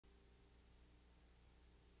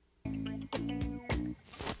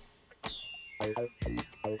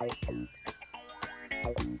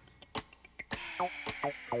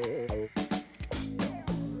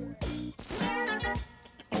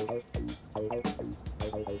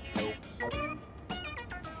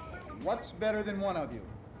What's better than one of you?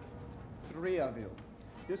 Three of you.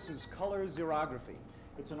 This is color xerography.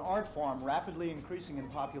 It's an art form rapidly increasing in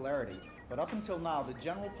popularity, but up until now, the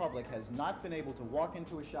general public has not been able to walk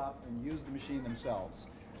into a shop and use the machine themselves.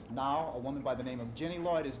 Now, a woman by the name of Ginny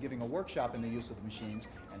Lloyd is giving a workshop in the use of the machines,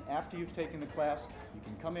 and after you've taken the class, you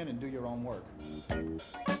can come in and do your own work.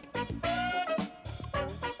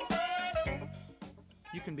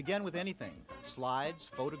 You can begin with anything: slides,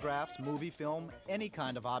 photographs, movie film, any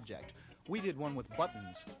kind of object. We did one with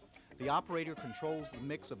buttons. The operator controls the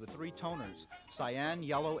mix of the three toners, cyan,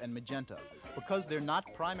 yellow, and magenta. Because they're not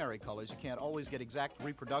primary colors, you can't always get exact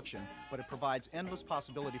reproduction, but it provides endless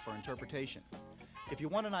possibility for interpretation. If you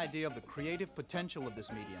want an idea of the creative potential of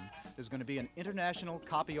this medium, there's going to be an international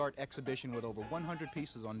copy art exhibition with over 100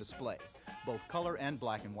 pieces on display, both color and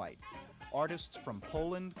black and white. Artists from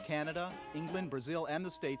Poland, Canada, England, Brazil, and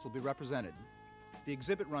the States will be represented. The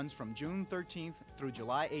exhibit runs from June 13th through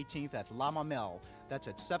July 18th at La Mamelle. That's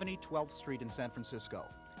at 70 12th Street in San Francisco.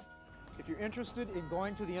 If you're interested in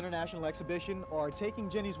going to the international exhibition or taking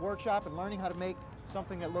Ginny's workshop and learning how to make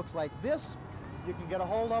something that looks like this, you can get a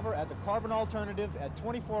hold of her at the Carbon Alternative at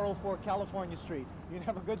 2404 California Street. You can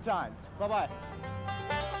have a good time. Bye-bye.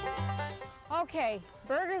 Okay,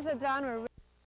 burgers are done. We're